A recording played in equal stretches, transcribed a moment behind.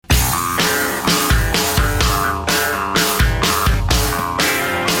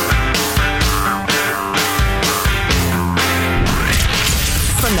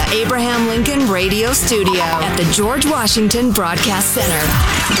radio studio at the George Washington Broadcast Center.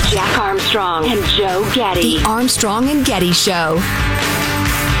 Jack Armstrong and Joe Getty. The Armstrong and Getty Show.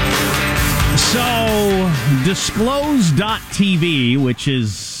 So, Disclose.tv, which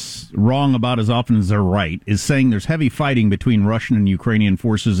is wrong about as often as they're right, is saying there's heavy fighting between Russian and Ukrainian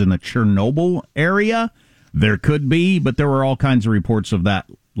forces in the Chernobyl area. There could be, but there were all kinds of reports of that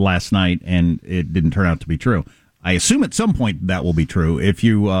last night, and it didn't turn out to be true. I assume at some point that will be true. If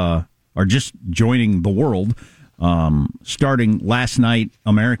you are just joining the world, starting last night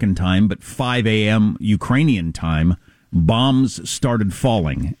American time, but 5 a.m. Ukrainian time, bombs started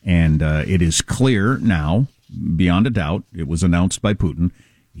falling, and it is clear now, beyond a doubt, it was announced by Putin,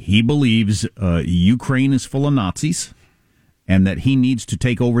 he believes Ukraine is full of Nazis, and that he needs to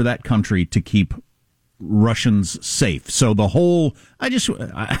take over that country to keep Russians safe. So the whole, I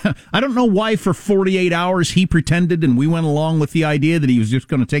don't know why for 48 hours he pretended and we went along with the idea that he was just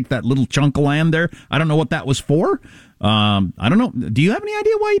going to take that little chunk of land there. I don't know what that was for. I don't know. Do you have any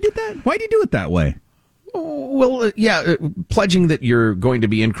idea why he did that? Why did he do it that way? Well, pledging that you're going to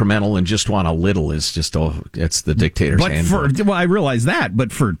be incremental and just want a little is just, it's the dictator's handbook. Well, I realize that,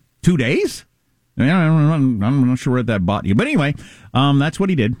 but for 2 days? I'm not sure what that bought you. But anyway, that's what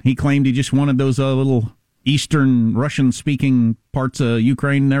he did. He claimed he just wanted those little Eastern Russian-speaking parts of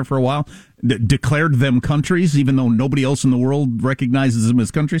Ukraine there for a while, declared them countries, even though nobody else in the world recognizes them as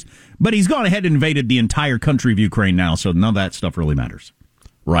countries. But he's gone ahead and invaded the entire country of Ukraine now, so none of that stuff really matters.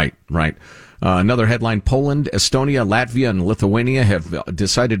 Right. Another headline, Poland, Estonia, Latvia, and Lithuania have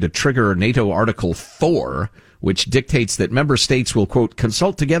decided to trigger NATO Article 4, which dictates that member states will, quote,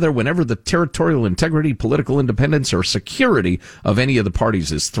 consult together whenever the territorial integrity, political independence, or security of any of the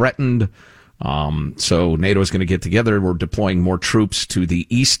parties is threatened. So NATO is going to get together. We're deploying more troops to the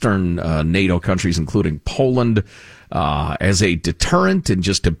eastern NATO countries, including Poland, as a deterrent and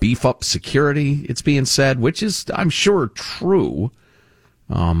just to beef up security, it's being said, which is, I'm sure, true.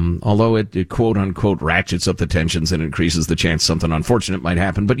 Although it quote unquote ratchets up the tensions and increases the chance something unfortunate might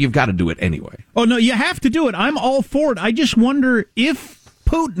happen, but you've got to do it anyway. Oh, no, you have to do it. I'm all for it. I just wonder if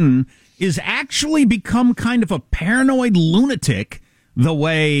Putin is actually become kind of a paranoid lunatic the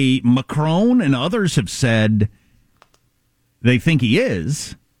way Macron and others have said they think he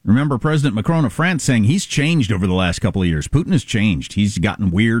is. Remember President Macron of France saying he's changed over the last couple of years. Putin has changed. He's gotten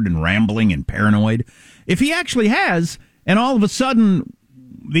weird and rambling and paranoid. If he actually has, and all of a sudden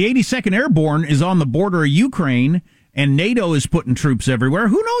the 82nd Airborne is on the border of Ukraine, and NATO is putting troops everywhere.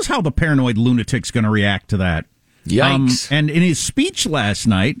 Who knows how the paranoid lunatic's going to react to that? Yikes. And in his speech last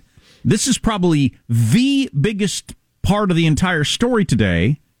night, this is probably the biggest part of the entire story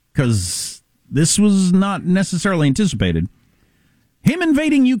today, because this was not necessarily anticipated. Him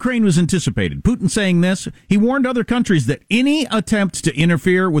invading Ukraine was anticipated. Putin saying this, he warned other countries that any attempt to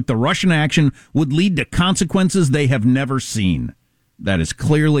interfere with the Russian action would lead to consequences they have never seen. That is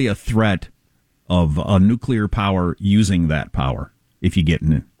clearly a threat of a nuclear power using that power, if you get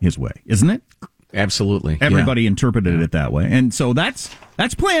in his way, isn't it? Absolutely. Everybody interpreted it that way. And so that's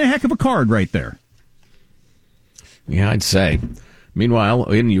playing a heck of a card right there. Yeah, I'd say.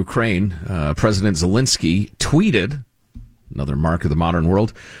 Meanwhile, in Ukraine, President Zelensky tweeted, another mark of the modern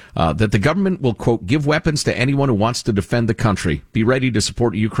world, that the government will, quote, give weapons to anyone who wants to defend the country. Be ready to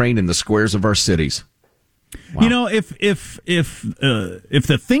support Ukraine in the squares of our cities. Wow. You know, if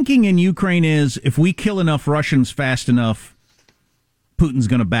the thinking in Ukraine is if we kill enough Russians fast enough, Putin's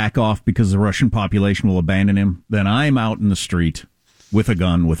going to back off because the Russian population will abandon him, then I'm out in the street with a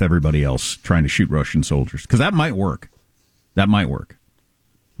gun with everybody else trying to shoot Russian soldiers. Because that might work.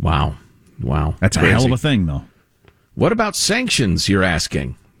 Wow. That's a hell of a thing, though. What about sanctions, you're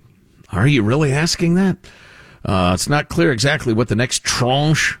asking? Are you really asking that? It's not clear exactly what the next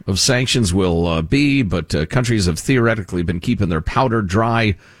tranche of sanctions will be, but countries have theoretically been keeping their powder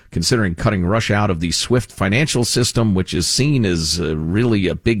dry, considering cutting Russia out of the SWIFT financial system, which is seen as really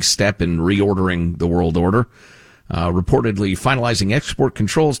a big step in reordering the world order. Reportedly finalizing export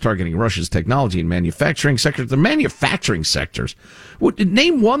controls targeting Russia's technology and manufacturing sectors. The manufacturing sectors.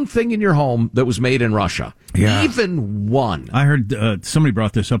 Name one thing in your home that was made in Russia. Yeah. Even one. I heard somebody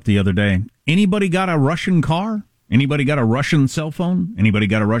brought this up the other day. Anybody got a Russian car? Anybody got a Russian cell phone? Anybody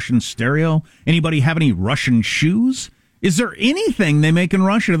got a Russian stereo? Anybody have any Russian shoes? Is there anything they make in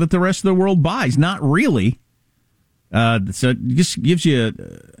Russia that the rest of the world buys? Not really. So it just gives you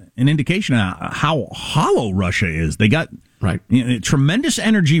an indication of how hollow Russia is. They got tremendous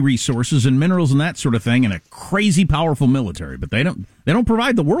energy resources and minerals and that sort of thing, and a crazy powerful military, but they don't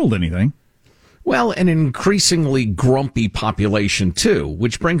provide the world anything. Well, an increasingly grumpy population, too,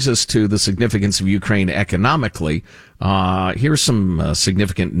 which brings us to the significance of Ukraine economically. Here's some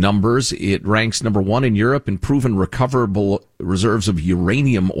significant numbers. It ranks number 1 in Europe in proven recoverable reserves of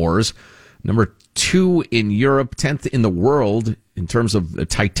uranium ores. Number 2 in Europe, 10th in the world in terms of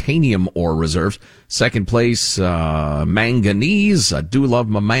titanium ore reserves. Second place, manganese. I do love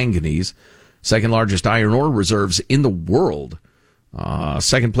my manganese. Second largest iron ore reserves in the world.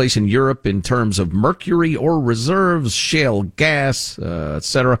 Second place in Europe in terms of mercury ore reserves, shale gas,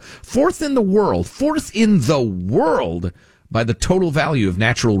 etc. Fourth in the world by the total value of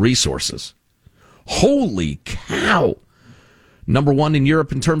natural resources. Holy cow! Number 1 in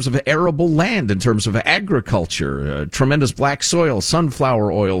Europe in terms of arable land, in terms of agriculture, tremendous black soil,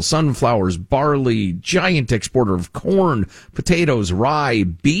 sunflower oil, sunflowers, barley, giant exporter of corn, potatoes, rye,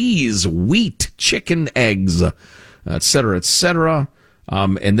 bees, wheat, chicken, eggs, et cetera, et cetera.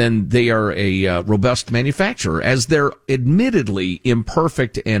 And then they are a robust manufacturer, as their admittedly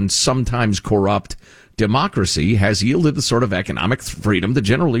imperfect and sometimes corrupt democracy has yielded the sort of economic freedom that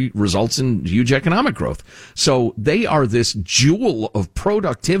generally results in huge economic growth. So they are this jewel of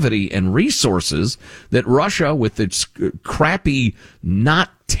productivity and resources that Russia, with its crappy, not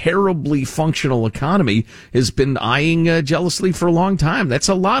terribly functional economy, has been eyeing jealously for a long time. That's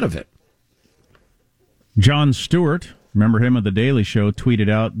a lot of it. Jon Stewart, remember him of The Daily Show, tweeted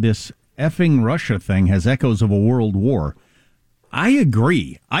out, "This effing Russia thing has echoes of a world war." I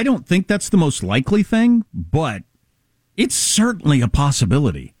agree. I don't think that's the most likely thing, but it's certainly a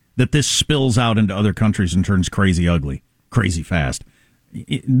possibility that this spills out into other countries and turns crazy ugly, crazy fast.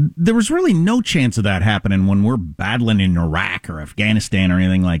 There was really no chance of that happening when we're battling in Iraq or Afghanistan or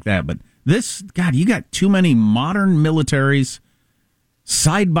anything like that. But this, God, you got too many modern militaries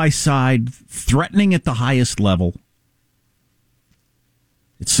side by side, threatening at the highest level.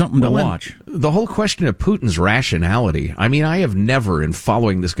 It's something to watch. The whole question of Putin's rationality. I mean, I have never, in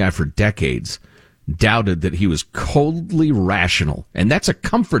following this guy for decades, doubted that he was coldly rational. And that's a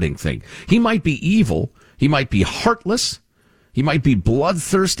comforting thing. He might be evil. He might be heartless. He might be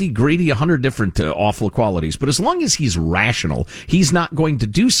bloodthirsty, greedy, 100 different awful qualities. But as long as he's rational, he's not going to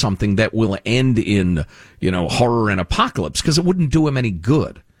do something that will end in, horror and apocalypse, because it wouldn't do him any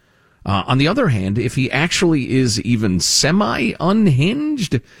good. On the other hand, if he actually is even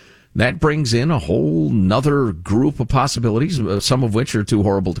semi-unhinged, that brings in a whole nother group of possibilities, some of which are too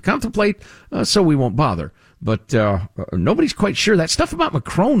horrible to contemplate, so we won't bother. But nobody's quite sure. That stuff about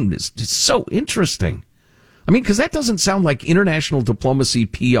Macron is just so interesting. I mean, because that doesn't sound like international diplomacy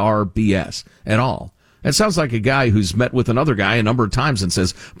PR BS at all. It sounds like a guy who's met with another guy a number of times and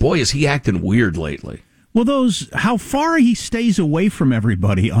says, boy, is he acting weird lately. Well, how far he stays away from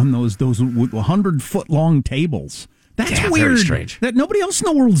everybody on those 100-foot-long tables. That's weird. Very strange. That nobody else in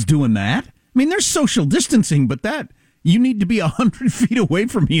the world's doing that. I mean, there's social distancing, but you need to be 100 feet away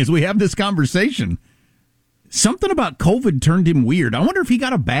from me as we have this conversation. Something about COVID turned him weird. I wonder if he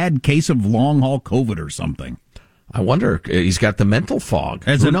got a bad case of long-haul COVID or something. I wonder, he's got the mental fog.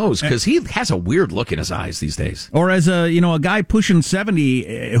 Who knows? Because he has a weird look in his eyes these days. Or as a guy pushing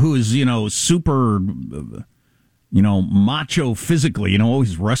 70 who's, super, macho physically,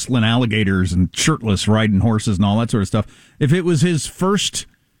 always wrestling alligators and shirtless, riding horses and all that sort of stuff. If it was his first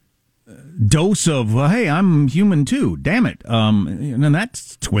dose of, hey, I'm human too, damn it. And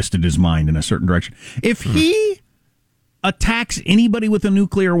that's twisted his mind in a certain direction. If he attacks anybody with a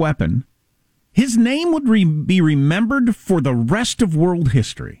nuclear weapon, his name would be remembered for the rest of world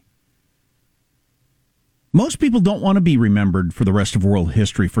history. Most people don't want to be remembered for the rest of world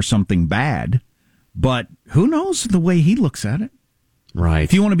history for something bad, but who knows the way he looks at it? Right.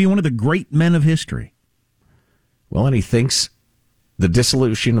 If you want to be one of the great men of history. Well, and he thinks the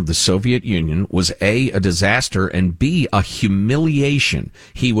dissolution of the Soviet Union was A, a disaster, and B, a humiliation.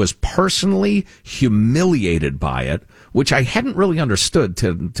 He was personally humiliated by it, which I hadn't really understood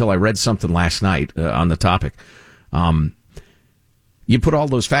until I read something last night on the topic. You put all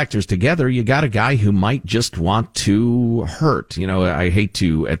those factors together, you got a guy who might just want to hurt. I hate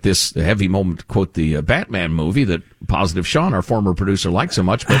to, at this heavy moment, quote the Batman movie that Positive Sean, our former producer, likes so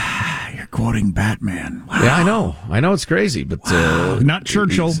much. But you're quoting Batman. Wow. Yeah, I know it's crazy, but not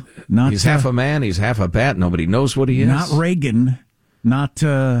Churchill. He's half a man. He's half a bat. Nobody knows what he is. Not Reagan. Not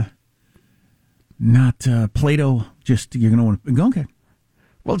Plato. Just you're going to want to go. Okay.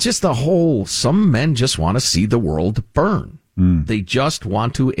 Well, just the whole. Some men just want to see the world burn. They just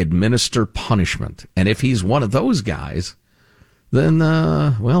want to administer punishment. And if he's one of those guys, then,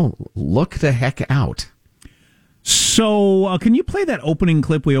 look the heck out. So, can you play that opening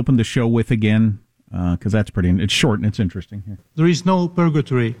clip we opened the show with again? Because it's short and it's interesting. Here. There is no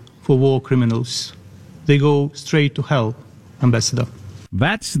purgatory for for war criminals. They go straight to hell, Ambassador.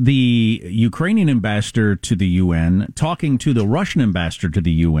 That's the Ukrainian ambassador to the UN talking to the Russian ambassador to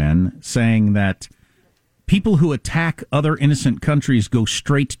the UN, saying that people who attack other innocent countries go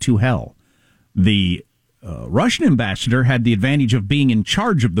straight to hell. The Russian ambassador had the advantage of being in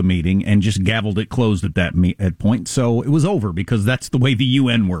charge of the meeting and just gavelled it closed at that point. So it was over because that's the way the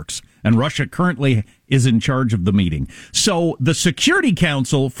UN works. And Russia currently is in charge of the meeting. So the Security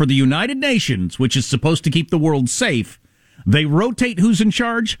Council for the United Nations, which is supposed to keep the world safe, they rotate who's in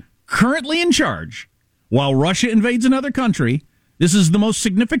charge, currently in charge, while Russia invades another country. This is the most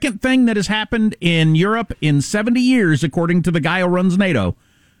significant thing that has happened in Europe in 70 years, according to the guy who runs NATO.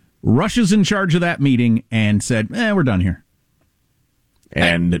 Russia's in charge of that meeting and said, we're done here.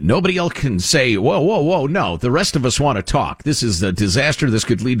 And nobody else can say, whoa, no, the rest of us want to talk. This is a disaster. This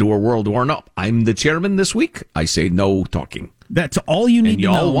could lead to a world war. No, I'm the chairman this week. I say no talking. That's all you need to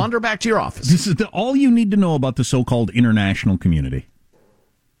know. And you all wander back to your office. This is all you need to know about the so-called international community.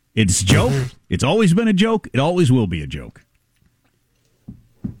 It's a joke. It's always been a joke. It always will be a joke.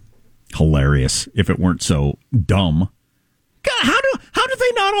 Hilarious if it weren't so dumb. God, how do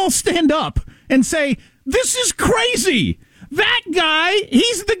they not all stand up and say, this is crazy? That guy,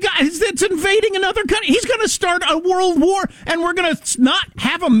 he's the guy that's invading another country. He's going to start a world war, and we're going to not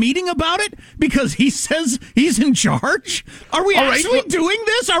have a meeting about it because he says he's in charge? Are we actually doing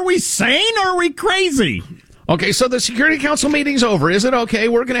this? Are we sane or are we crazy? Okay, so the Security Council meeting's over. Is it okay?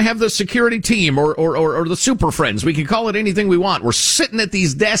 We're going to have the security team or the super friends. We can call it anything we want. We're sitting at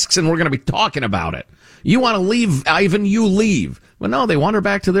these desks, and we're going to be talking about it. You want to leave, Ivan, you leave. Well, no, they wander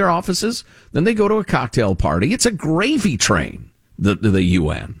back to their offices. Then they go to a cocktail party. It's a gravy train, the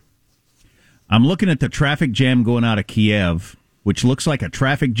UN. I'm looking at the traffic jam going out of Kiev, which looks like a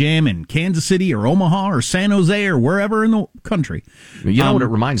traffic jam in Kansas City or Omaha or San Jose or wherever in the country. You know what it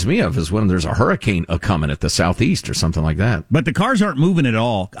reminds me of is when there's a hurricane coming at the southeast or something like that. But the cars aren't moving at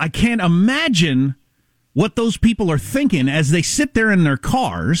all. I can't imagine what those people are thinking as they sit there in their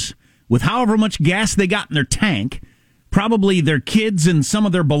cars with however much gas they got in their tank, probably their kids and some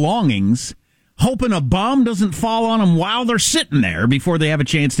of their belongings, hoping a bomb doesn't fall on them while they're sitting there before they have a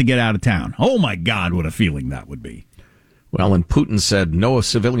chance to get out of town. Oh, my God, what a feeling that would be. Well, and Putin said no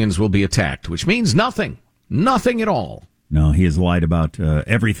civilians will be attacked, which means nothing. Nothing at all. No, he has lied about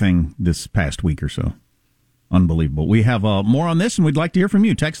everything this past week or so. Unbelievable. We have more on this, and we'd like to hear from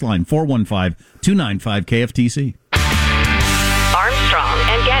you. Text line 415-295-KFTC. Armstrong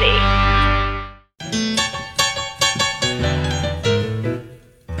and Getty.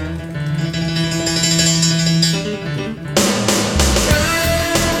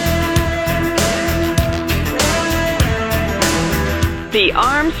 The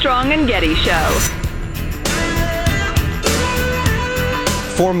Armstrong and Getty Show.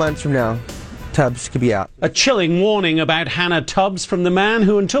 4 months from now, Tubbs could be out. A chilling warning about Hannah Tubbs from the man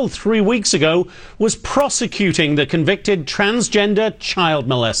who until 3 weeks ago was prosecuting the convicted transgender child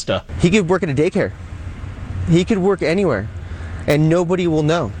molester. He could work at a daycare. He could work anywhere, and nobody will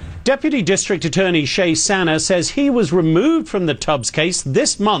know. Deputy District Attorney Shay Sanner says he was removed from the Tubbs case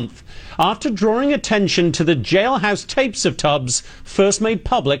this month after drawing attention to the jailhouse tapes of Tubbs first made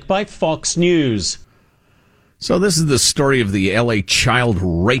public by Fox News. So this is the story of the L.A. child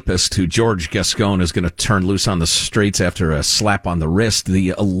rapist who George Gascon is going to turn loose on the streets after a slap on the wrist.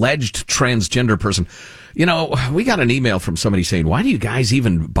 The alleged transgender person. You know, we got an email from somebody saying, why do you guys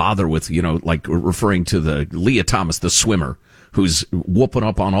even bother with, like referring to the Leah Thomas, the swimmer, who's whooping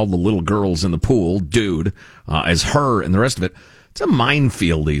up on all the little girls in the pool, dude, as her and the rest of it. It's a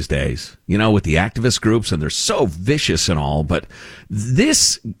minefield these days, with the activist groups, and they're so vicious and all. But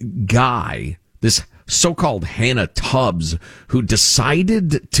this guy, this so-called Hannah Tubbs, who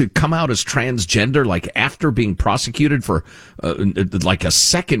decided to come out as transgender, like after being prosecuted for like a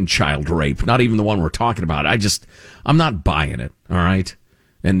second child rape, not even the one we're talking about. I'm not buying it. All right.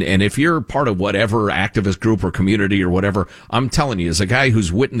 And if you're part of whatever activist group or community or whatever, I'm telling you, as a guy who's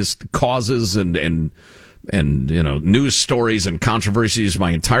witnessed causes and news stories and controversies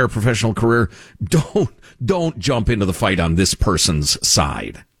my entire professional career, don't jump into the fight on this person's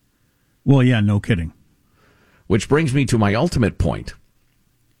side. Well, yeah, no kidding. Which brings me to my ultimate point.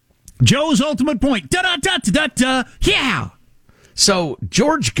 Joe's ultimate point. Da-da-da-da-da-da. Yeah. So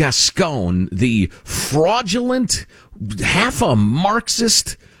George Gascon, the fraudulent, half a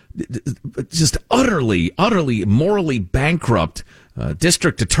Marxist, just utterly morally bankrupt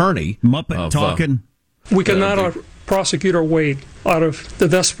district attorney. Muppet talking. We cannot prosecute our way out of the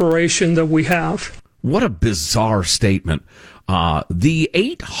desperation that we have. What a bizarre statement. The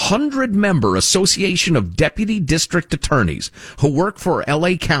 800-member Association of Deputy District Attorneys who work for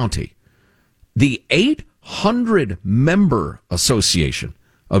L.A. County, the 800-member Association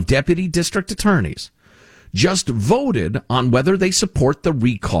of Deputy District Attorneys, just voted on whether they support the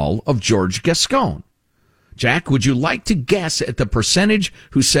recall of George Gascon. Jack, would you like to guess at the percentage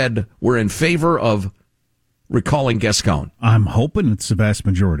who said we're in favor of recalling Gascon? I'm hoping it's the vast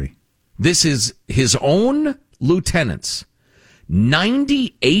majority. This is his own lieutenants.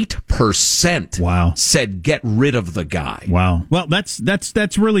 98% said get rid of the guy. Wow. Well, that's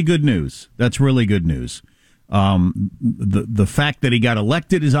really good news. That's really good news. The fact that he got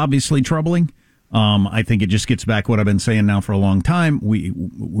elected is obviously troubling. I think it just gets back what I've been saying now for a long time. We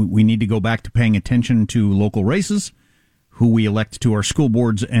need to go back to paying attention to local races, who we elect to our school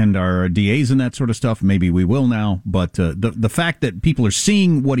boards and our DAs and that sort of stuff. Maybe we will now, but the fact that people are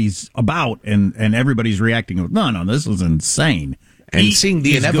seeing what he's about and everybody's reacting with, no, this is insane. And seeing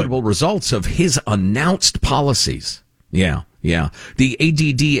the inevitable results of his announced policies. Yeah. The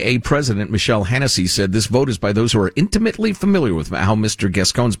ADDA president, Michelle Hennessy, said this vote is by those who are intimately familiar with how Mr.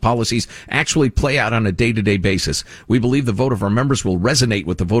 Gascon's policies actually play out on a day-to-day basis. We believe the vote of our members will resonate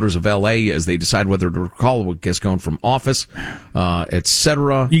with the voters of L.A. as they decide whether to recall Gascon from office,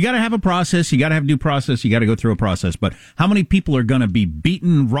 etc. You got to have a process. You got to have due process. You got to go through a process. But how many people are going to be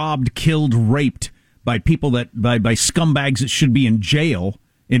beaten, robbed, killed, raped by people by scumbags that should be in jail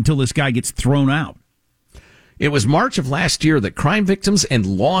until this guy gets thrown out? It was March of last year that crime victims and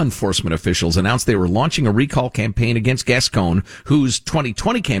law enforcement officials announced they were launching a recall campaign against Gascon, whose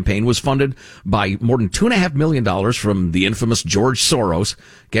 2020 campaign was funded by more than $2.5 million from the infamous George Soros.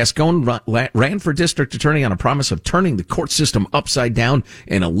 Gascon ran for district attorney on a promise of turning the court system upside down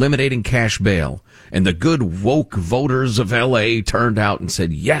and eliminating cash bail. And the good woke voters of L.A. turned out and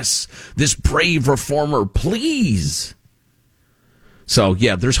said, yes, this brave reformer, please. So,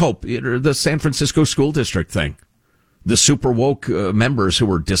 yeah, there's hope. The San Francisco school district thing. The super woke members who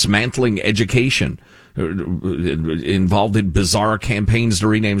were dismantling education, involved in bizarre campaigns to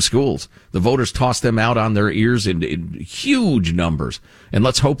rename schools. The voters tossed them out on their ears in huge numbers. And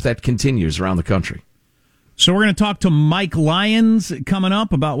let's hope that continues around the country. So we're going to talk to Mike Lyons coming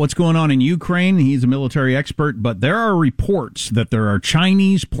up about what's going on in Ukraine. He's a military expert, but there are reports that there are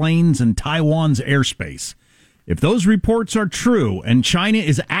Chinese planes in Taiwan's airspace. If those reports are true and China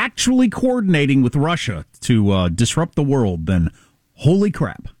is actually coordinating with Russia to disrupt the world, then holy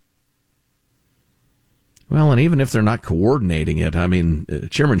crap. Well, and even if they're not coordinating it, I mean,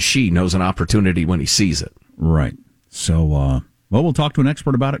 Chairman Xi knows an opportunity when he sees it. Right. So, we'll talk to an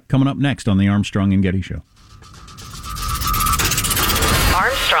expert about it coming up next on the Armstrong and Getty Show.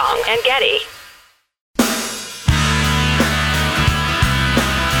 Armstrong and Getty.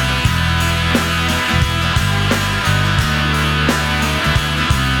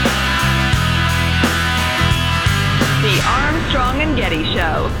 The Armstrong and Getty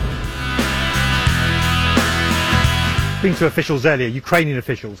Show. Speaking to officials earlier, Ukrainian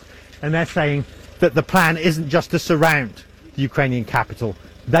officials, and they're saying that the plan isn't just to surround the Ukrainian capital.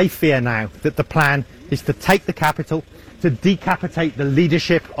 They fear now that the plan is to take the capital, to decapitate the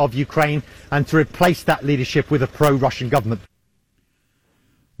leadership of Ukraine, and to replace that leadership with a pro-Russian government.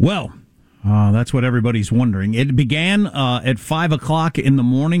 Well, that's what everybody's wondering. It began at 5 o'clock in the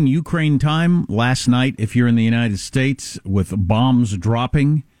morning, Ukraine time, last night, if you're in the United States, with bombs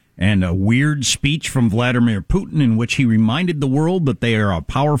dropping and a weird speech from Vladimir Putin in which he reminded the world that they are a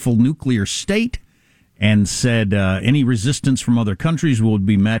powerful nuclear state and said any resistance from other countries would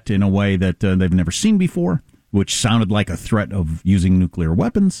be met in a way that they've never seen before, which sounded like a threat of using nuclear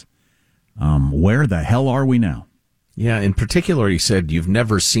weapons. Where the hell are we now? Yeah, in particular, he said, you've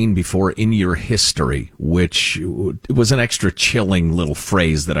never seen before in your history, which was an extra chilling little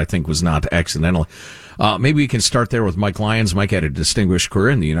phrase that I think was not accidental. Maybe we can start there with Mike Lyons. Mike had a distinguished career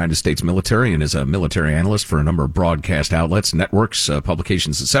in the United States military and is a military analyst for a number of broadcast outlets, networks,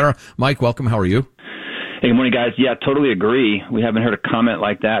 publications, etc. Mike, welcome. How are you? Hey, good morning, guys. Yeah, totally agree. We haven't heard a comment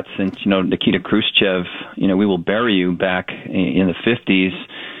like that since, Nikita Khrushchev, we will bury you back in the 50s.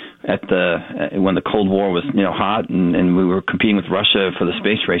 When the Cold War was hot and we were competing with Russia for the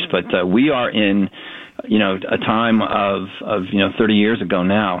space race, but we are in a time of 30 years ago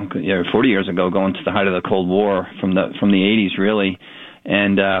now, 40 years ago, going to the height of the Cold War from the 80s really,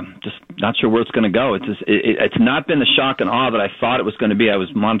 and just not sure where it's going to go. It's not been the shock and awe that I thought it was going to be. I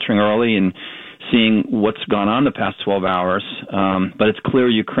was monitoring early and seeing what's gone on the past 12 hours, but it's clear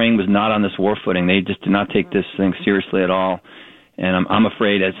Ukraine was not on this war footing. They just did not take this thing seriously at all. And I'm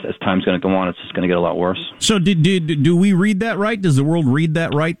afraid as time's going to go on, it's just going to get a lot worse. So do we read that right? Does the world read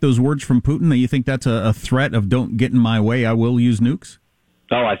that right, those words from Putin, that you think that's a threat of don't get in my way, I will use nukes?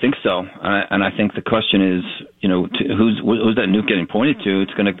 Oh, I think so. And I think the question is, who's that nuke getting pointed to?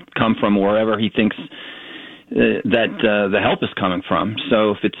 It's going to come from wherever he thinks that the help is coming from.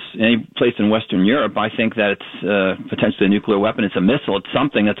 So if it's any place in Western Europe, I think that it's potentially a nuclear weapon. It's a missile. It's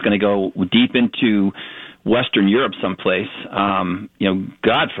something that's going to go deep into Western Europe someplace.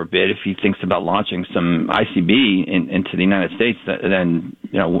 God forbid if he thinks about launching some ICB into the United States, then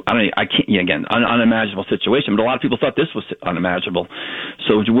I can't. Again, unimaginable situation. But a lot of people thought this was unimaginable.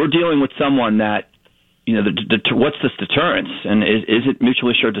 So we're dealing with someone that what's this deterrence, and is it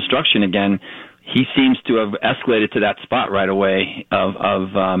mutually assured destruction again? He seems to have escalated to that spot right away.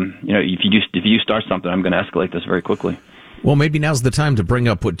 If you start something, I'm going to escalate this very quickly. Well, maybe now's the time to bring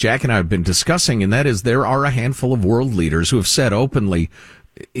up what Jack and I have been discussing, and that is there are a handful of world leaders who have said openly,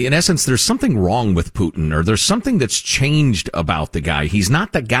 in essence, there's something wrong with Putin, or there's something that's changed about the guy. He's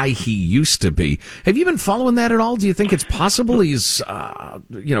not the guy he used to be. Have you been following that at all? Do you think it's possible he's,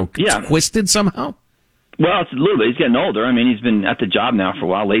 twisted somehow? Well, it's a little bit. He's getting older. I mean, he's been at the job now for a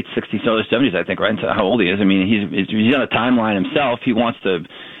while, late 60s, early 70s, I think, right? Into how old he is. I mean, he's on a timeline himself. He wants to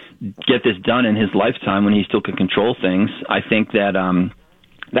get this done in his lifetime when he still can control things. I think that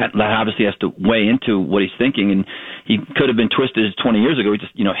that obviously has to weigh into what he's thinking, and he could have been twisted 20 years ago. He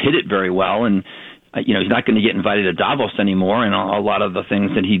just hit it very well, and he's not going to get invited to Davos anymore, and a lot of the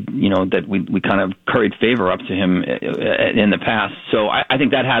things that that we kind of curried favor up to him in the past. So I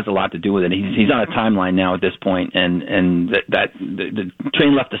think that has a lot to do with it. He's on a timeline now at this point, and the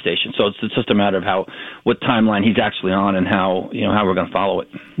train left the station. So it's just a matter of what timeline he's actually on, and how we're going to follow it.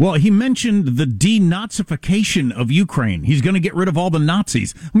 Well, he mentioned the denazification of Ukraine. He's going to get rid of all the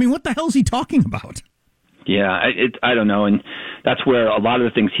Nazis. I mean, what the hell is he talking about? Yeah, I don't know, and that's where a lot of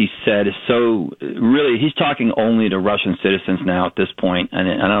the things he said is so really he's talking only to Russian citizens now at this point,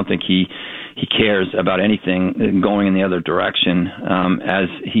 and I don't think he cares about anything going in the other direction, as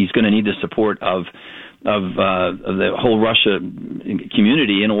he's going to need the support of the whole Russia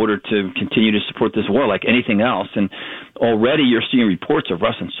community in order to continue to support this war like anything else. And already you're seeing reports of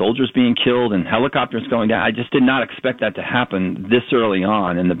Russian soldiers being killed and helicopters going down. I just did not expect that to happen this early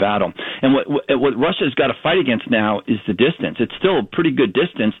on in the battle. And what Russia's got to fight against now is the distance. It's still a pretty good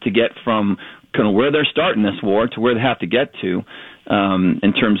distance to get from kind of where they're starting this war to where they have to get to.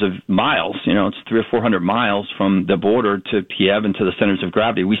 In terms of miles, it's 300 or 400 miles from the border to Kiev and to the centers of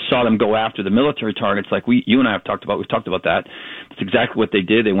gravity. We saw them go after the military targets like you and I have talked about. We've talked about that. It's exactly what they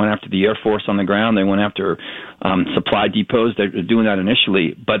did. They went after the Air Force on the ground. They went after supply depots. They're doing that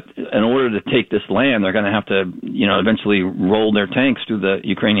initially. But in order to take this land, they're going to have to, eventually roll their tanks through the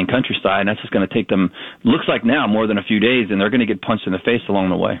Ukrainian countryside. And that's just going to take them, looks like now, more than a few days. And they're going to get punched in the face along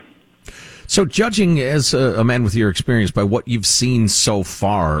the way. So judging as a man with your experience by what you've seen so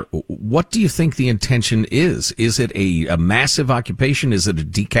far, what do you think the intention is? Is it a massive occupation? Is it a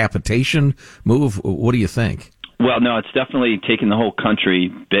decapitation move? What do you think? Well, no, it's definitely taken the whole country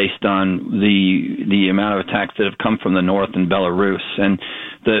based on the amount of attacks that have come from the north and Belarus. And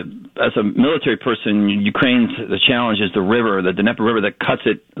as a military person, the challenge is the river, the Dnieper River that cuts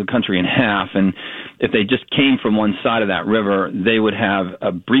the country in half. And if they just came from one side of that river, they would have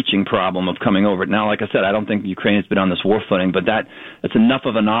a breaching problem of coming over it. Now, like I said, I don't think Ukraine has been on this war footing, but that's enough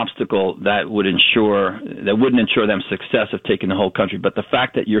of an obstacle that wouldn't ensure them success of taking the whole country. But the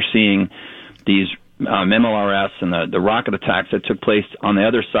fact that you're seeing these MLRS and the rocket attacks that took place on the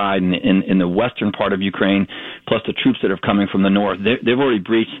other side in the western part of Ukraine, plus the troops that are coming from the north, they've already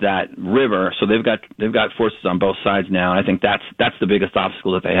breached that river, so they've got forces on both sides now. And I think that's the biggest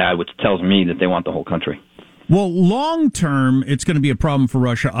obstacle that they had, which tells me that they want the whole country. Well, long term, it's going to be a problem for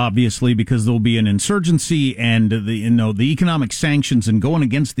Russia, obviously, because there'll be an insurgency and the economic sanctions and going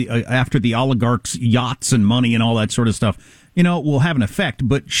against after the oligarchs' yachts and money and all that sort of stuff. Will have an effect.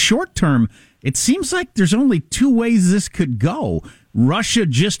 But short term, it seems like there's only two ways this could go. Russia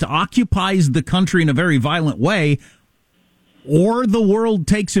just occupies the country in a very violent way, or the world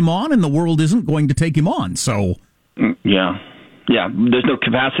takes him on, and the world isn't going to take him on. So, yeah, there's no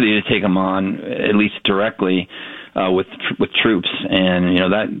capacity to take him on, at least directly, with troops. And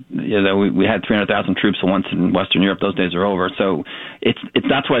we had 300,000 troops once in Western Europe. Those days are over. So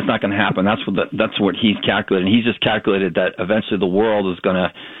that's why it's not going to happen. That's what he's calculated. And he's just calculated that eventually the world is going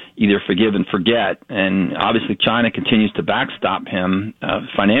to either forgive and forget. And obviously China continues to backstop him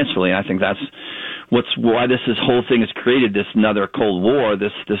financially. I think that's why this whole thing has created this another Cold War,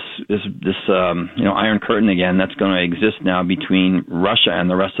 this Iron Curtain again that's going to exist now between Russia and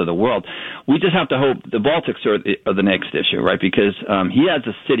the rest of the world. We just have to hope the Baltics are the next issue, right? Because he has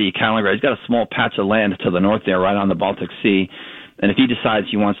a city, Kaliningrad. He's got a small patch of land to the north there, right on the Baltic Sea. And if he decides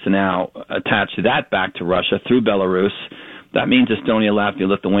he wants to now attach that back to Russia through Belarus, that means Estonia, Latvia,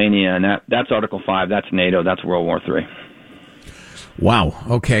 Lithuania, and that's Article 5, that's NATO, that's World War III. Wow.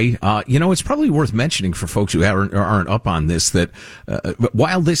 Okay. It's probably worth mentioning for folks who aren't up on this that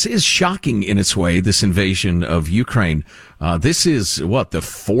while this is shocking in its way, this invasion of Ukraine, this is the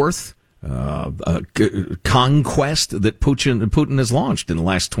fourth conquest that Putin has launched in the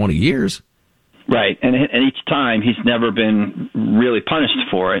last 20 years. Right, and each time he's never been really punished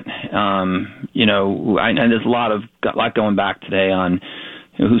for it. And there's a lot going back today on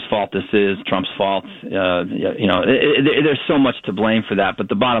whose fault this is, Trump's fault. There's so much to blame for that. But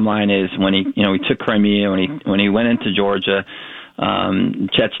the bottom line is when he took Crimea, when he went into Georgia,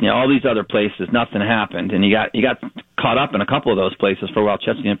 Chechnya, all these other places, nothing happened, and he got caught up in a couple of those places for a while,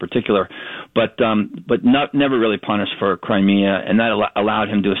 Chechnya in particular, but never really punished for Crimea, and that allowed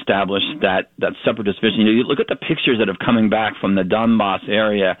him to establish that separatist vision. You look at the pictures that have coming back from the Donbass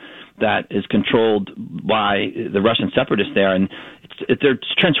area that is controlled by the Russian separatists there, and they're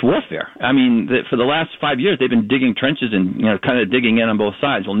trench warfare. I mean, for the last 5 years, they've been digging trenches and kind of digging in on both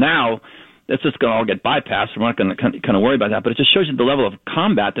sides. Well, now that's just going to all get bypassed. We're not going to kind of worry about that. But it just shows you the level of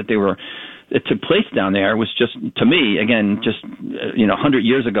combat that it took place down there was just, to me, again, just 100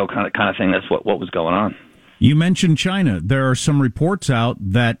 years ago kind of thing. That's what was going on. You mentioned China. There are some reports out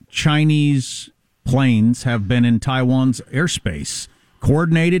that Chinese planes have been in Taiwan's airspace.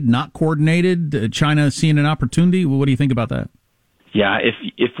 Coordinated, not coordinated. China seeing an opportunity. What do you think about that? Yeah,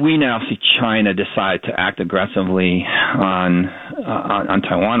 if we now see China decide to act aggressively on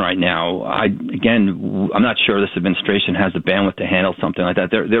Taiwan right now, I'm not sure this administration has the bandwidth to handle something like that.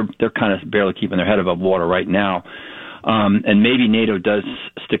 They're kind of barely keeping their head above water right now, and maybe NATO does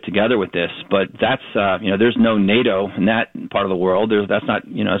stick together with this, but that's there's no NATO in that part of the world. That's not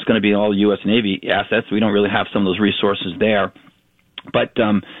it's going to be all U.S. Navy assets. We don't really have some of those resources there, but.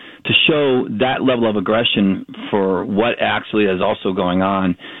 To show that level of aggression for what actually is also going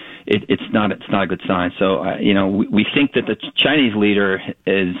on, it's not a good sign. So we think that the Chinese leader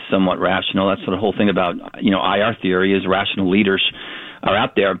is somewhat rational. That's the whole thing about IR theory is rational leaders are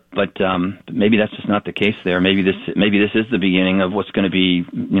out there, but maybe that's just not the case there. Maybe this is the beginning of what's going to be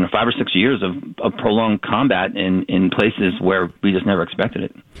 5 or 6 years of prolonged combat in places where we just never expected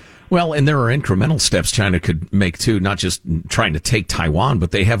it. Well, and there are incremental steps China could make, too, not just trying to take Taiwan,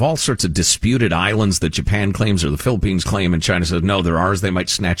 but they have all sorts of disputed islands that Japan claims or the Philippines claim, and China says, no, they're ours. They might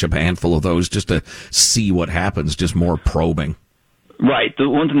snatch up a handful of those just to see what happens, just more probing. Right. The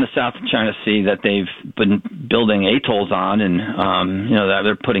ones in the South China Sea that they've been building atolls on and, that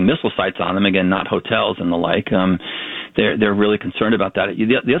they're putting missile sites on them, again, not hotels and the like, they're really concerned about that.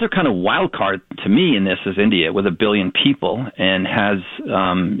 The other kind of wild card to me in this is India, with 1 billion people, and has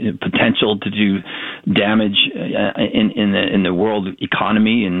potential to do damage in the world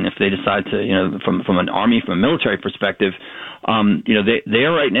economy. And if they decide to, from an army, from a military perspective, they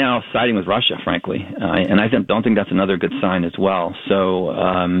are right now siding with Russia, frankly, and I don't think that's another good sign as well. So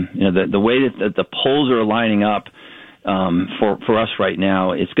the way that the polls are lining up. For us right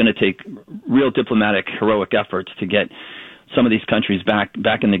now, it's going to take real diplomatic, heroic efforts to get some of these countries back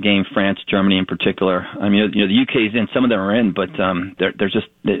in the game. France, Germany, in particular. I mean, the UK's in. Some of them are in, but they're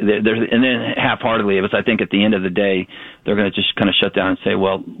and then half-heartedly. I think at the end of the day, they're going to just kind of shut down and say,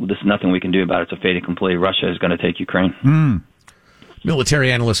 "Well, there's nothing we can do about it. It's a fait accompli. Russia is going to take Ukraine."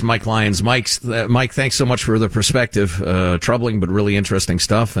 Military analyst Mike Lyons. Mike, thanks so much for the perspective. Troubling but really interesting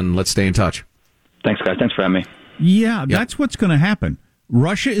stuff, and let's stay in touch. Thanks, guys. Thanks for having me. Yeah, that's what's going to happen.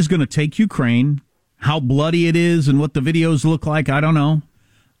 Russia is going to take Ukraine. How bloody it is and what the videos look like, I don't know.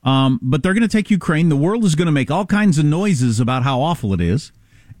 But they're going to take Ukraine. The world is going to make all kinds of noises about how awful it is.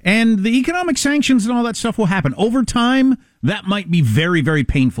 And the economic sanctions and all that stuff will happen. Over time, that might be very, very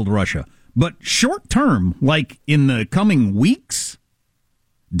painful to Russia. But short term, like in the coming weeks,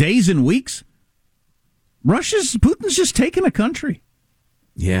 days and weeks, Putin's just taking a country.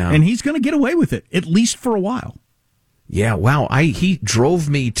 Yeah. And he's going to get away with it, at least for a while. Yeah, wow. He drove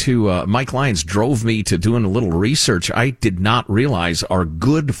me to, Mike Lyons drove me to doing a little research. I did not realize our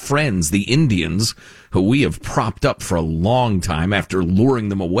good friends, the Indians, who we have propped up for a long time after luring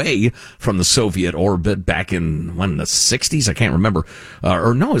them away from the Soviet orbit back in, the 60s? I can't remember.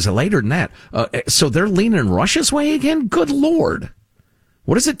 Or no, is it later than that? So they're leaning Russia's way again? Good Lord.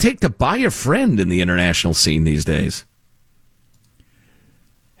 What does it take to buy a friend in the international scene these days?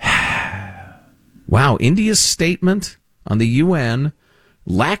 Wow, India's statement on the UN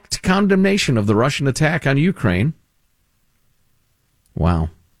lacked condemnation of the Russian attack on Ukraine. Wow.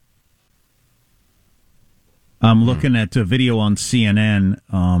 I'm looking at a video on CNN.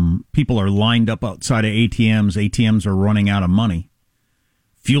 People are lined up outside of ATMs. ATMs are running out of money.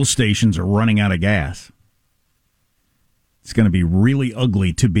 Fuel stations are running out of gas. It's going to be really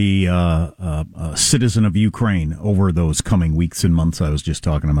ugly to be a citizen of Ukraine over those coming weeks and months I was just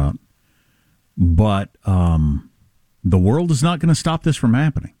talking about. But the world is not going to stop this from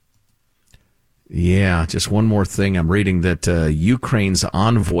happening. Yeah, just one more thing. I'm reading that Ukraine's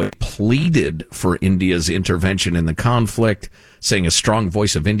envoy pleaded for India's intervention in the conflict, saying a strong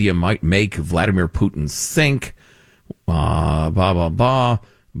voice of India might make Vladimir Putin think, blah, blah, blah.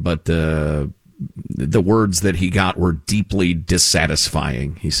 But the words that he got were deeply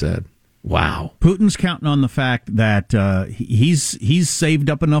dissatisfying, he said. Wow. Putin's counting on the fact that he's saved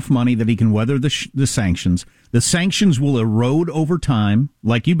up enough money that he can weather the sanctions. The sanctions will erode over time,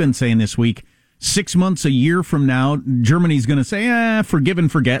 like you've been saying this week. 6 months, a year from now, Germany's going to say, forgive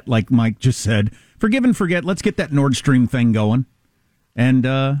and forget, like Mike just said. Forgive and forget. Let's get that Nord Stream thing going. And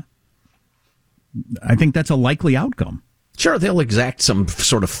I think that's a likely outcome. Sure, they'll exact some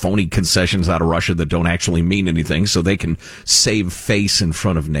sort of phony concessions out of Russia that don't actually mean anything so they can save face in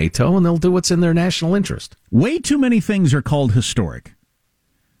front of NATO, and they'll do what's in their national interest. Way too many things are called historic.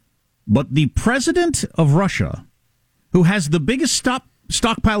 But the president of Russia, who has the biggest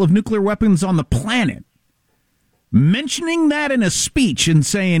stockpile of nuclear weapons on the planet, mentioning that in a speech and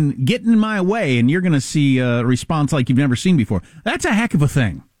saying, get in my way, and you're going to see a response like you've never seen before. That's a heck of a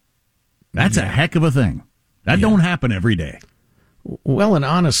thing. That's a heck of a thing. That don't happen every day. Well, and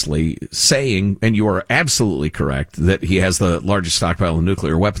honestly, saying, and you are absolutely correct, that he has the largest stockpile of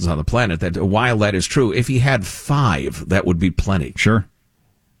nuclear weapons on the planet, that while that is true, if he had 5, that would be plenty. Sure.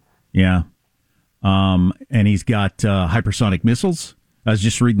 Yeah. And he's got hypersonic missiles. I was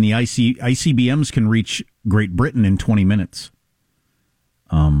just reading the ICBMs can reach Great Britain in 20 minutes.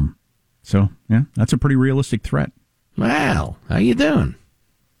 So, yeah, that's a pretty realistic threat. Well, how you doing?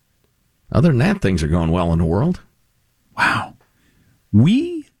 Other than that, things are going well in the world. Wow.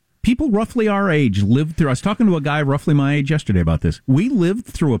 People roughly our age, lived through, I was talking to a guy roughly my age yesterday about this. We lived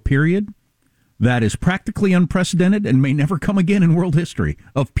through a period that is practically unprecedented and may never come again in world history,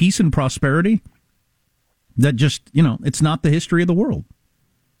 of peace and prosperity that just, it's not the history of the world.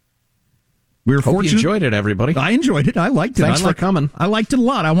 We were fortunate. You enjoyed it, everybody. I enjoyed it. I liked it. Thanks for coming. I liked it a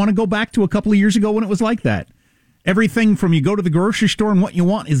lot. I want to go back to a couple of years ago when it was like that. Everything from you go to the grocery store and what you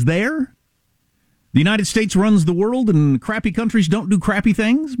want is there. The United States runs the world, and crappy countries don't do crappy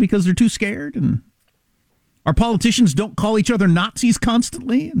things because they're too scared. And our politicians don't call each other Nazis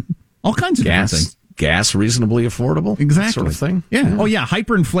constantly, and all kinds of different things. Gas reasonably affordable, exactly, that sort of thing. Yeah. Oh yeah,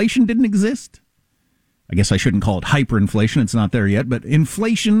 hyperinflation didn't exist. I guess I shouldn't call it hyperinflation. It's not there yet, but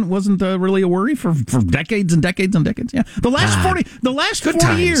inflation wasn't really a worry for decades and decades and decades. Yeah, the last 40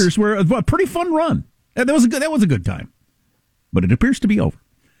 years were a pretty fun run. That was a good time, but it appears to be over.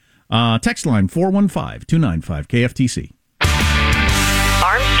 Text line 415-295-KFTC.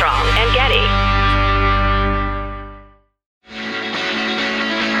 Armstrong and Getty.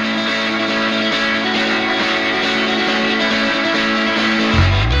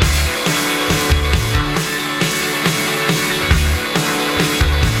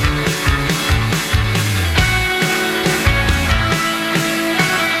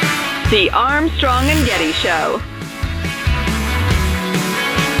 The Armstrong and Getty Show.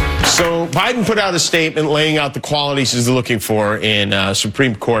 So Biden put out a statement laying out the qualities he's looking for in a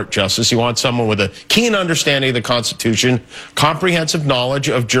Supreme Court justice. He wants someone with a keen understanding of the Constitution, comprehensive knowledge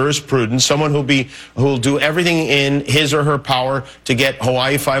of jurisprudence, someone who'll do everything in his or her power to get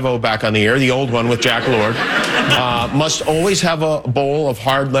Hawaii Five-0 back on the air, the old one with Jack Lord. Must always have a bowl of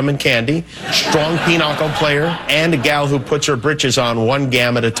hard lemon candy, strong pinochle player, and a gal who puts her britches on one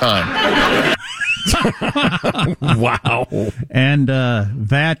gam at a time. Wow. And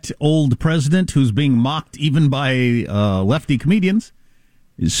that old president, who's being mocked even by lefty comedians,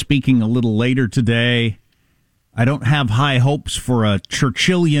 is speaking a little later today. I don't have high hopes for a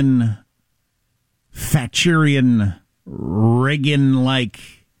Churchillian, Thatcherian, Reagan-like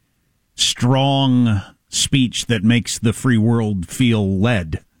strong speech that makes the free world feel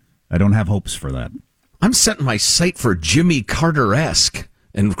led. I don't have hopes for that. I'm setting my sight for Jimmy Carter-esque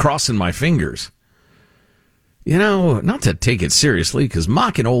and crossing my fingers. You know, not to take it seriously, because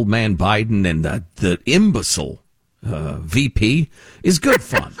mocking old man Biden and the imbecile VP is good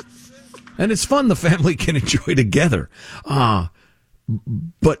fun. And it's fun the family can enjoy together.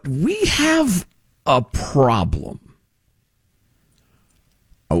 But we have a problem.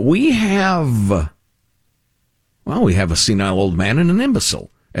 We have Well, we have a senile old man and an imbecile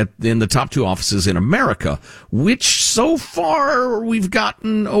in the top two offices in America, which so far we've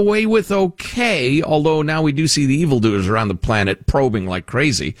gotten away with okay, although now we do see the evildoers around the planet probing like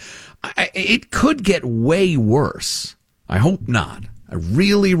crazy. It could get way worse. I hope not. I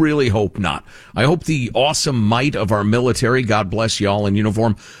really, really hope not. I hope the awesome might of our military, God bless y'all in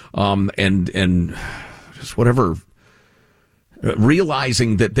uniform, and just whatever,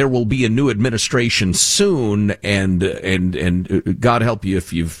 realizing that there will be a new administration soon, and God help you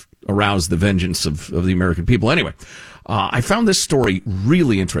if you've aroused the vengeance of the American people. Anyway, I found this story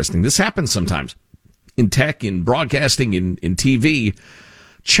really interesting. This happens sometimes in tech, in broadcasting, in TV.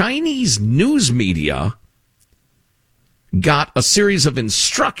 Chinese news media got a series of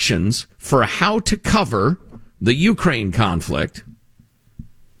instructions for how to cover the Ukraine conflict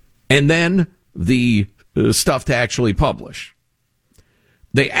and then the stuff to actually publish.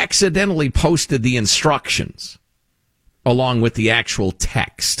 They accidentally posted the instructions along with the actual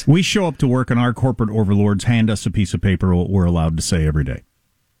text. We show up to work and our corporate overlords hand us a piece of paper what we're allowed to say every day.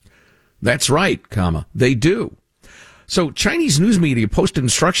 That's right, they do. So Chinese news media posted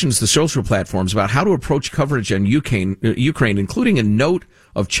instructions to social platforms about how to approach coverage on Ukraine, including a note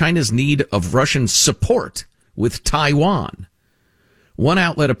of China's need of Russian support with Taiwan. One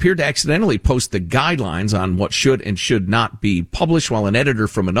outlet appeared to accidentally post the guidelines on what should and should not be published, while an editor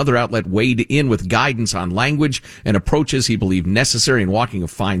from another outlet weighed in with guidance on language and approaches he believed necessary in walking a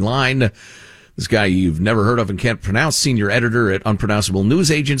fine line. This guy you've never heard of and can't pronounce, senior editor at Unpronounceable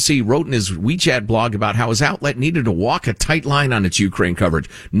News Agency, wrote in his WeChat blog about how his outlet needed to walk a tight line on its Ukraine coverage,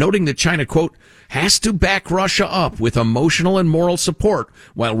 noting that China, quote, has to back Russia up with emotional and moral support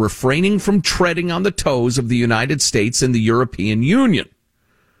while refraining from treading on the toes of the United States and the European Union,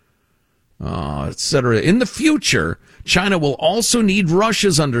 etc. In the future, China will also need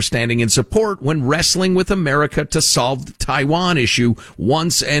Russia's understanding and support when wrestling with America to solve the Taiwan issue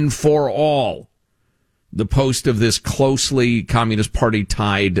once and for all. The post of this closely Communist Party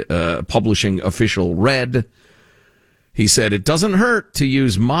tied publishing official read, he said, it doesn't hurt to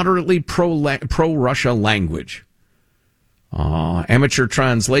use moderately pro-Russia language. Amateur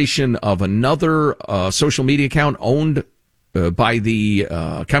translation of another social media account owned by the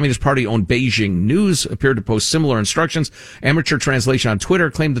Communist Party-owned Beijing News appeared to post similar instructions. Amateur translation on Twitter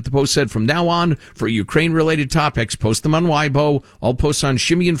claimed that the post said, from now on, for Ukraine-related topics, post them on Weibo. I'll post on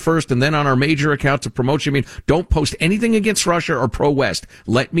Shimeon first and then on our major account to promote Shimeon. Don't post anything against Russia or pro-West.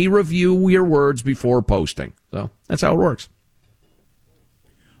 Let me review your words before posting. So that's how it works.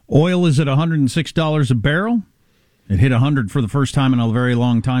 Oil is at $106 a barrel. It hit 100 for the first time in a very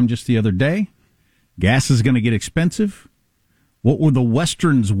long time just the other day. Gas is going to get expensive. What will the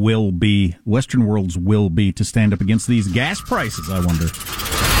Western world's will be to stand up against these gas prices, I wonder?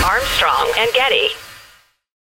 Armstrong and Getty.